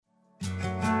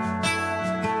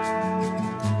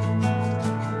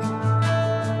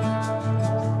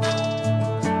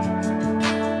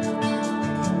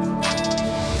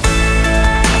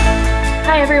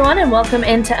everyone, and welcome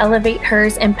into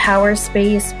ElevateHER's Empower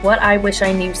Space What I Wish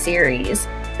I Knew series.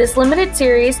 This limited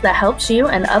series that helps you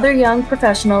and other young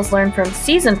professionals learn from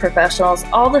seasoned professionals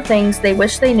all the things they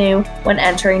wish they knew when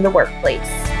entering the workplace.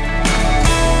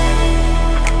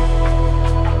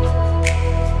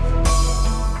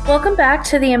 Welcome back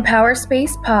to the Empower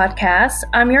Space podcast.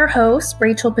 I'm your host,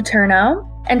 Rachel Paterno,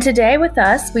 and today with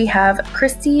us we have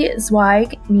Christy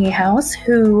Zweig Niehues,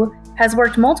 who has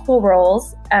worked multiple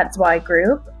roles at Zweig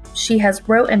Group. She has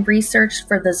wrote and researched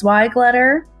for the Zweig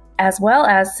Letter, as well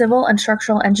as Civil and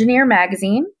Structural Engineer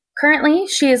magazine. Currently,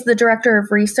 she is the Director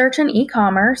of Research and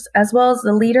E-commerce, as well as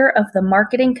the leader of the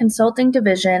Marketing Consulting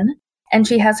Division, and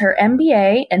she has her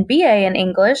MBA and BA in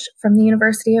English from the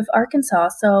University of Arkansas.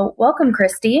 So welcome,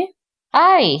 Christy.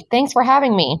 Hi, thanks for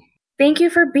having me. Thank you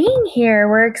for being here.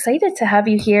 We're excited to have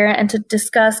you here and to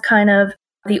discuss kind of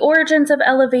the origins of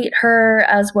ElevateHER,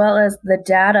 as well as the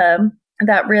data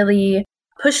that really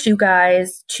pushed you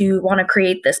guys to want to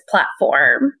create this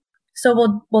platform.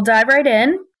 So we'll dive right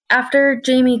in. After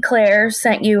Jamie Claire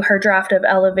sent you her draft of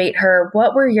ElevateHER,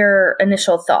 what were your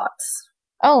initial thoughts?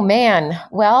 Oh man,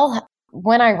 well,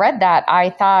 when I read that, I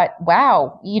thought,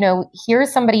 wow,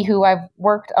 here's somebody who I've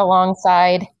worked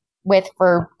alongside with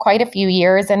for quite a few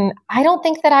years, and I don't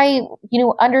think that I,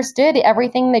 understood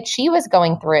everything that she was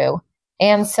going through.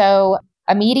 And so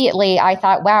immediately I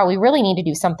thought, wow, we really need to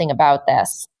do something about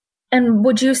this. And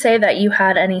would you say that you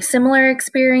had any similar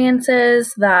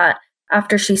experiences that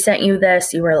after she sent you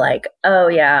this, you were like, oh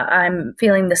yeah, I'm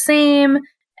feeling the same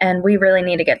and we really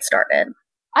need to get started?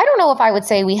 I don't know if I would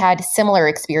say we had similar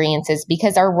experiences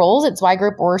because our roles at Zweig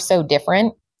Group were so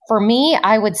different. For me,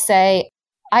 I would say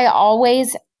I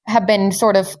always have been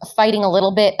sort of fighting a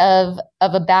little bit of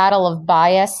a battle of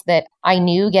bias that I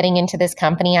knew getting into this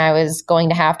company I was going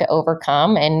to have to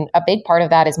overcome. And a big part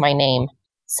of that is my name.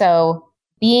 So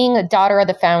being a daughter of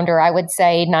the founder, I would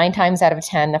say 9 times out of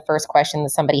 10, the first question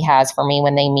that somebody has for me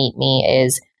when they meet me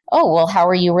is, oh, well, how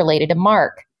are you related to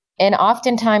Mark? And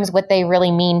oftentimes what they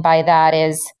really mean by that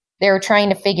is they're trying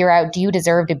to figure out, do you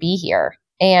deserve to be here?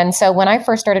 And so when I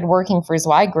first started working for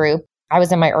Zweig Group, I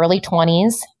was in my early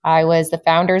 20s. I was the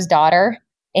founder's daughter.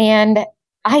 And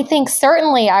I think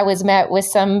certainly I was met with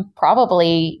some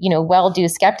probably, well-due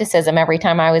skepticism every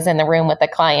time I was in the room with a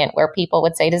client where people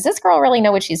would say, does this girl really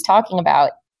know what she's talking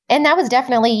about? And that was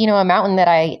definitely, a mountain that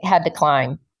I had to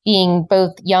climb. Being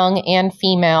both young and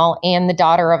female and the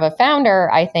daughter of a founder,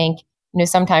 I think,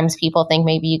 sometimes people think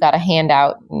maybe you got a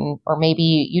handout or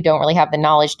maybe you don't really have the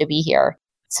knowledge to be here.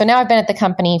 So now I've been at the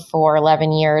company for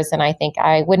 11 years, and I think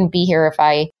I wouldn't be here if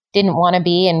I didn't want to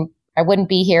be, and I wouldn't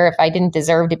be here if I didn't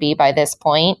deserve to be by this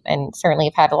point, and certainly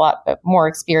have had a lot more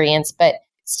experience, but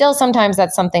still sometimes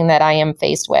that's something that I am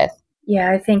faced with. Yeah,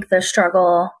 I think the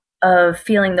struggle of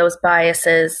feeling those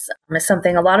biases is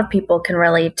something a lot of people can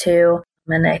relate to,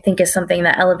 and I think is something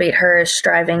that ElevateHER is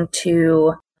striving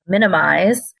to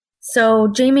minimize. So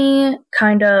Jamie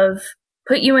kind of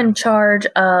put you in charge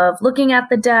of looking at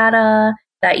the data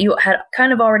that you had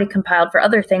kind of already compiled for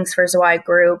other things for Zweig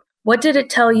Group. What did it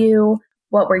tell you?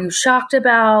 What were you shocked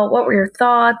about? What were your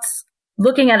thoughts?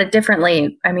 Looking at it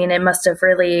differently, I mean, it must have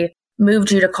really moved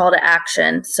you to call to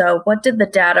action. So what did the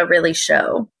data really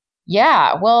show?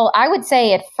 Yeah, well, I would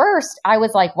say at first I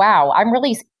was like, wow,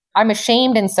 I'm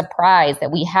ashamed and surprised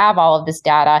that we have all of this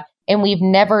data and we've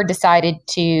never decided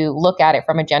to look at it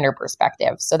from a gender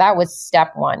perspective. So that was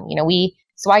step one.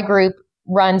 Zweig Group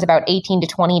runs about 18 to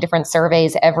 20 different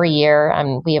surveys every year.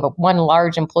 We have one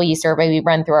large employee survey we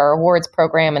run through our awards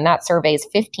program, and that surveys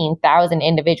 15,000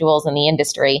 individuals in the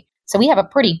industry. So we have a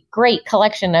pretty great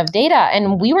collection of data,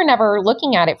 and we were never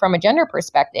looking at it from a gender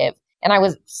perspective.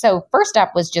 So first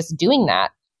step was just doing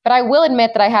that. But I will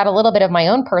admit that I had a little bit of my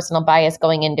own personal bias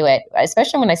going into it,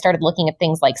 especially when I started looking at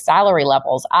things like salary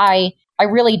levels. I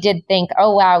really did think,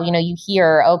 oh, wow, you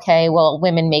hear, okay, well,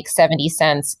 women make 70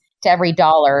 cents to every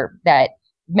dollar that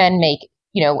men make,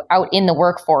 out in the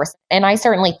workforce. And I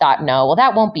certainly thought, no, well,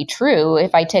 that won't be true.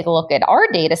 If I take a look at our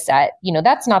data set,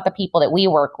 that's not the people that we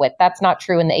work with. That's not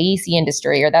true in the AEC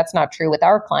industry, or that's not true with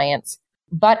our clients.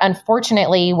 But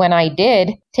unfortunately, when I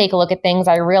did take a look at things,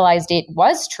 I realized it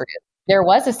was true. There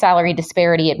was a salary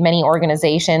disparity at many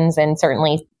organizations, and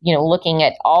certainly, looking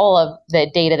at all of the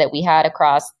data that we had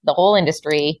across the whole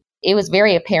industry, it was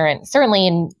very apparent, certainly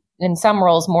in some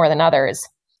roles more than others.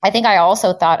 I think I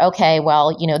also thought, okay,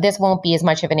 well, this won't be as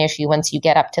much of an issue once you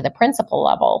get up to the principal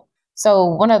level. So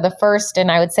one of the first,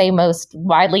 and I would say most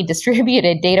widely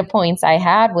distributed data points I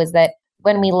had was that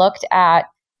when we looked at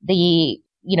the,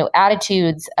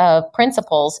 attitudes of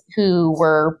principals who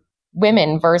were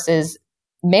women versus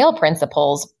male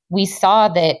principals, we saw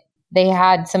that they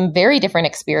had some very different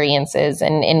experiences.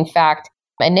 And in fact,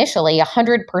 initially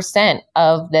 100%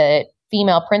 of the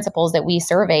female principals that we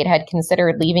surveyed had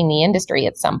considered leaving the industry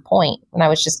at some point. And that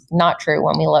was just not true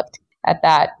when we looked at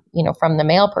that, from the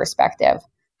male perspective.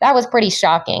 That was pretty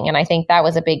shocking. And I think that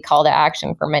was a big call to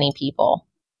action for many people.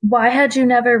 Why had you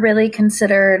never really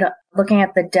considered looking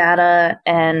at the data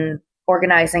and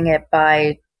organizing it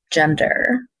by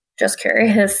gender? Just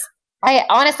curious. I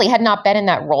honestly had not been in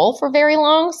that role for very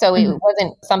long, so it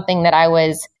wasn't something that I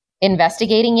was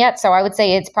investigating yet. So I would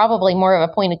say it's probably more of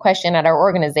a pointed question at our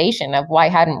organization of why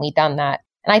hadn't we done that?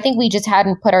 And I think we just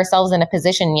hadn't put ourselves in a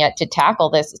position yet to tackle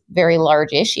this very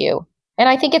large issue. And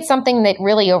I think it's something that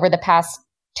really over the past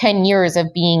 10 years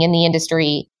of being in the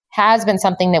industry has been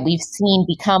something that we've seen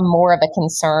become more of a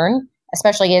concern,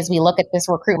 especially as we look at this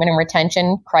recruitment and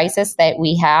retention crisis that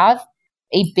we have.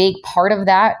 A big part of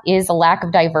that is a lack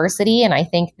of diversity. And I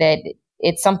think that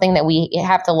it's something that we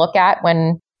have to look at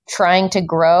when trying to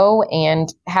grow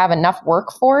and have enough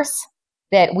workforce,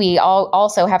 that we all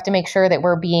also have to make sure that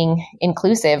we're being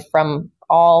inclusive from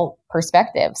all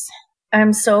perspectives.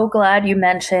 I'm so glad you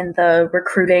mentioned the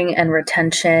recruiting and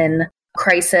retention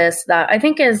crisis that I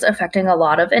think is affecting a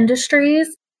lot of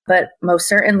industries, but most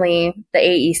certainly the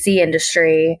AEC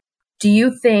industry. Do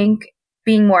you think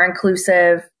being more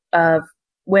inclusive of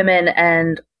women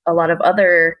and a lot of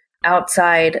other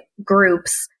outside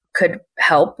groups could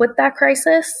help with that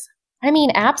crisis? I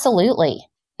mean, absolutely.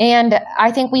 And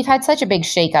I think we've had such a big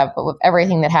shakeup with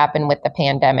everything that happened with the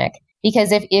pandemic.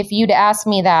 Because if you'd asked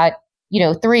me that,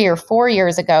 3 or 4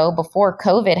 years ago before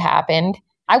COVID happened,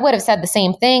 I would have said the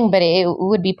same thing, but it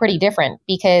would be pretty different,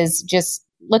 because just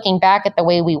looking back at the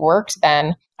way we worked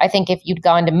then, I think if you'd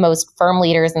gone to most firm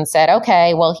leaders and said,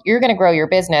 okay, well, you're going to grow your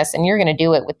business and you're going to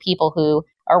do it with people who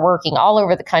are working all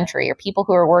over the country, or people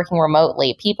who are working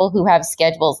remotely, people who have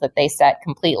schedules that they set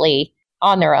completely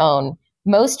on their own,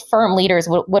 most firm leaders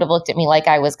would have looked at me like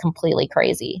I was completely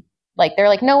crazy. Like, they're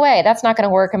like, no way, that's not going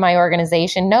to work in my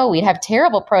organization. No, we'd have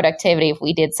terrible productivity if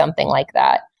we did something like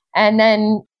that. And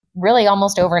then really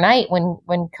almost overnight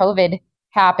when COVID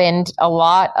happened, a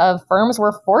lot of firms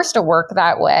were forced to work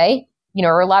that way.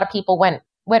 Or a lot of people went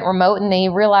remote, and they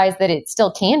realized that it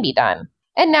still can be done.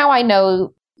 And now I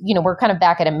know, we're kind of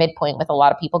back at a midpoint with a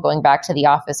lot of people going back to the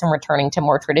office and returning to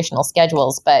more traditional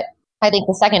schedules. But I think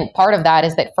the second part of that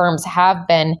is that firms have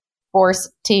been forced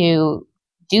to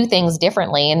do things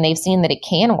differently, and they've seen that it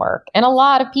can work. And a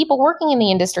lot of people working in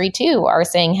the industry too are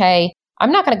saying, hey,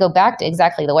 I'm not going to go back to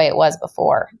exactly the way it was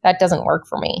before. That doesn't work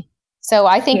for me. So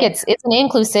I think it's an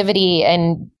inclusivity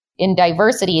and in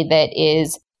diversity that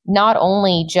is not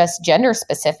only just gender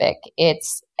specific.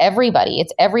 It's everybody.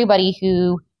 It's everybody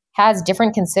who has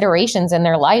different considerations in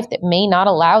their life that may not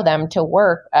allow them to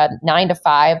work a 9 to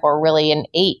 5 or really an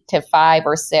 8 to 5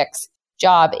 or 6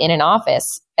 job in an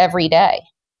office every day.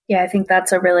 Yeah, I think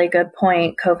that's a really good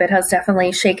point. COVID has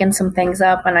definitely shaken some things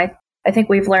up, and I think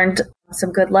we've learned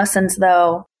some good lessons,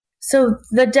 though. So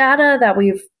the data that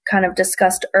we've kind of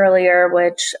discussed earlier,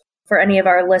 which for any of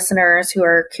our listeners who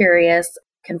are curious,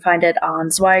 can find it on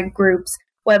Zweig Group's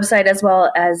website, as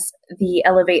well as the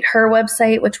ElevateHER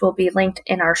website, which will be linked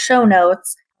in our show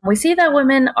notes. We see that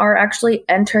women are actually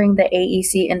entering the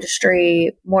AEC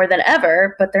industry more than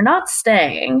ever, but they're not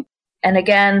staying. And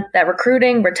again, that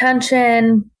recruiting,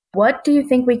 retention, what do you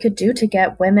think we could do to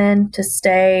get women to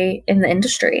stay in the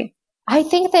industry? I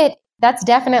think that's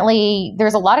definitely,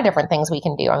 there's a lot of different things we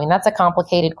can do. I mean, that's a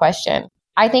complicated question.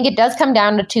 I think it does come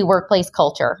down to workplace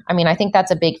culture. I mean, I think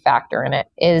that's a big factor in it,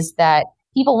 is that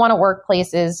people want to work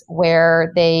places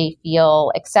where they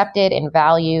feel accepted and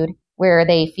valued, where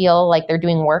they feel like they're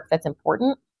doing work that's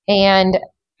important. And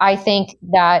I think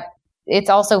that it's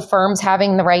also firms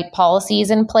having the right policies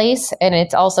in place, and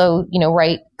it's also,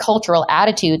 right cultural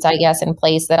attitudes, I guess, in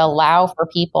place that allow for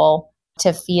people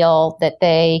to feel that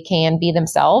they can be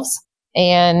themselves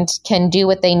and can do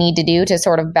what they need to do to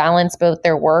sort of balance both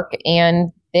their work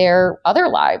and their other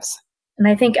lives. And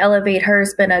I think ElevateHER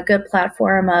has been a good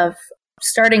platform of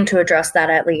starting to address that,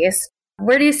 at least.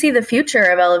 Where do you see the future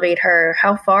of ElevateHER?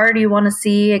 How far do you want to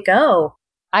see it go?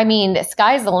 I mean, the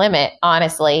sky's the limit,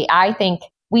 honestly. I think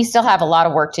we still have a lot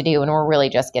of work to do, and we're really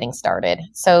just getting started.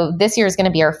 So this year is going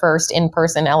to be our first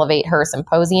in-person ElevateHER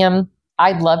symposium.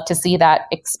 I'd love to see that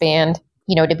expand,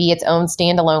 to be its own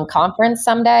standalone conference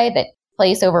someday that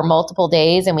plays over multiple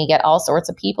days, and we get all sorts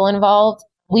of people involved.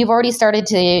 We've already started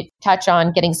to touch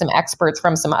on getting some experts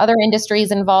from some other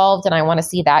industries involved, and I want to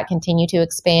see that continue to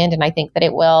expand, and I think that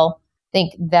it will. I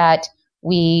think that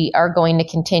we are going to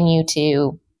continue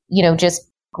to,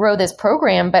 just grow this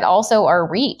program, but also our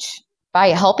reach. by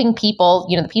helping people,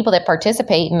 the people that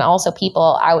participate and also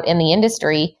people out in the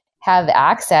industry have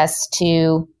access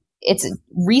to its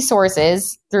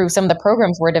resources through some of the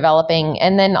programs we're developing,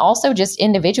 and then also just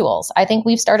individuals. I think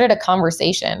we've started a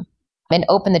conversation and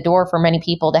opened the door for many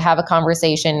people to have a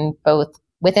conversation both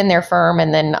within their firm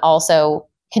and then also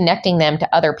connecting them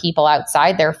to other people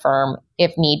outside their firm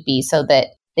if need be, so that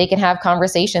they can have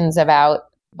conversations about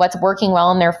what's working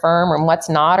well in their firm and what's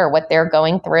not, or what they're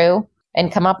going through,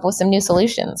 and come up with some new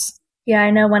solutions. Yeah, I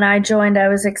know when I joined, I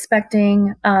was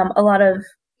expecting a lot of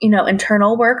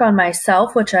internal work on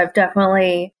myself, which I've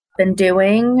definitely been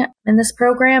doing in this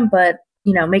program, but,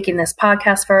 making this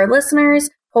podcast for our listeners,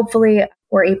 hopefully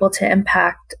we're able to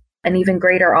impact an even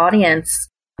greater audience.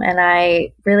 And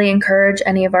I really encourage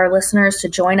any of our listeners to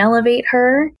join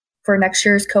ElevateHER for next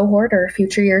year's cohort or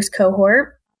future year's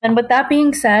cohort. And with that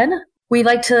being said, we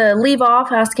like to leave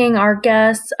off asking our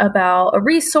guests about a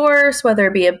resource, whether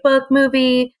it be a book,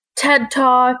 movie, TED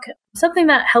Talk, something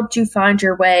that helped you find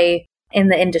your way in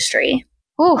the industry.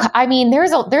 Ooh, I mean,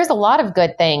 there's a lot of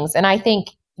good things. And I think,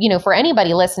 for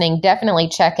anybody listening, definitely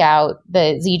check out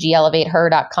the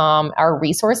zgelevateher.com. Our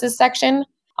resources section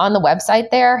on the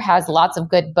website there has lots of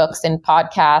good books and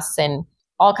podcasts and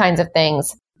all kinds of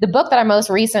things. The book that I most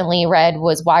recently read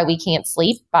was Why We Can't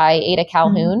Sleep by Ada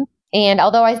Calhoun. Mm-hmm. And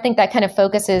although I think that kind of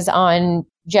focuses on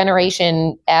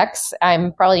Generation X,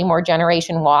 I'm probably more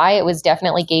Generation Y. It was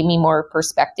definitely gave me more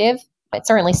perspective. It's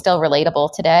certainly still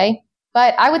relatable today.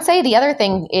 But I would say the other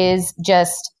thing is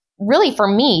just really, for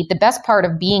me, the best part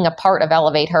of being a part of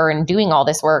ElevateHER and doing all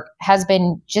this work has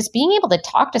been just being able to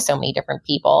talk to so many different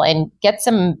people and get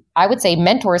some, I would say,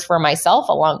 mentors for myself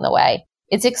along the way.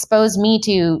 It's exposed me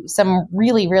to some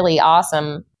really, really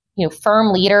awesome,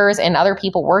 firm leaders and other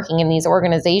people working in these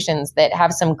organizations that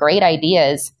have some great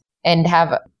ideas and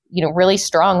have, really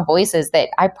strong voices that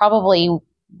I probably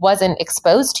wasn't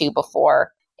exposed to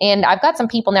before. And I've got some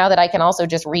people now that I can also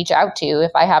just reach out to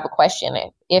if I have a question.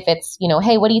 If it's,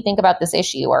 hey, what do you think about this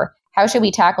issue? Or how should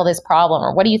we tackle this problem?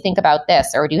 Or what do you think about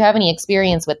this? Or do you have any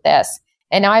experience with this?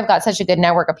 And now I've got such a good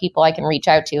network of people I can reach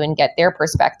out to and get their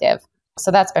perspective.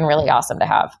 So that's been really awesome to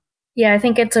have. Yeah, I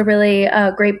think it's a really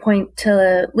great point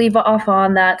to leave off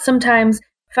on, that sometimes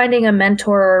finding a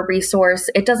mentor or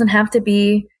resource, it doesn't have to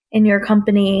be in your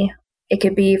company. It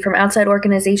could be from outside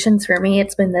organizations. For me,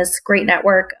 it's been this great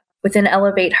network within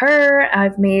ElevateHER.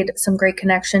 I've made some great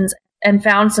connections and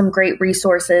found some great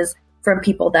resources from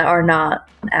people that are not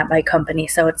at my company.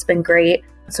 So it's been great.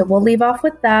 So we'll leave off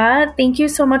with that. Thank you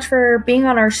so much for being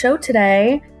on our show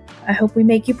today. I hope we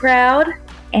make you proud.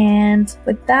 And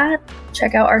with that,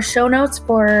 check out our show notes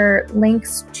for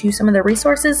links to some of the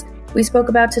resources we spoke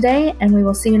about today. And we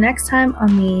will see you next time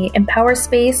on the Empower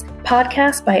Space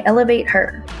podcast by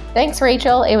ElevateHER. Thanks,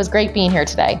 Rachel. It was great being here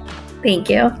today. Thank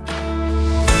you.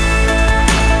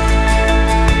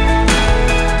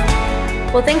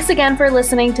 Well, thanks again for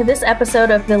listening to this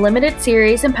episode of the limited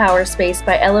series Empower Space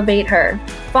by ElevateHER.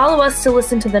 Follow us to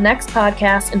listen to the next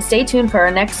podcast and stay tuned for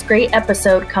our next great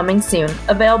episode coming soon,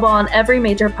 available on every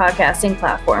major podcasting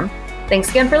platform. Thanks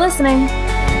again for listening.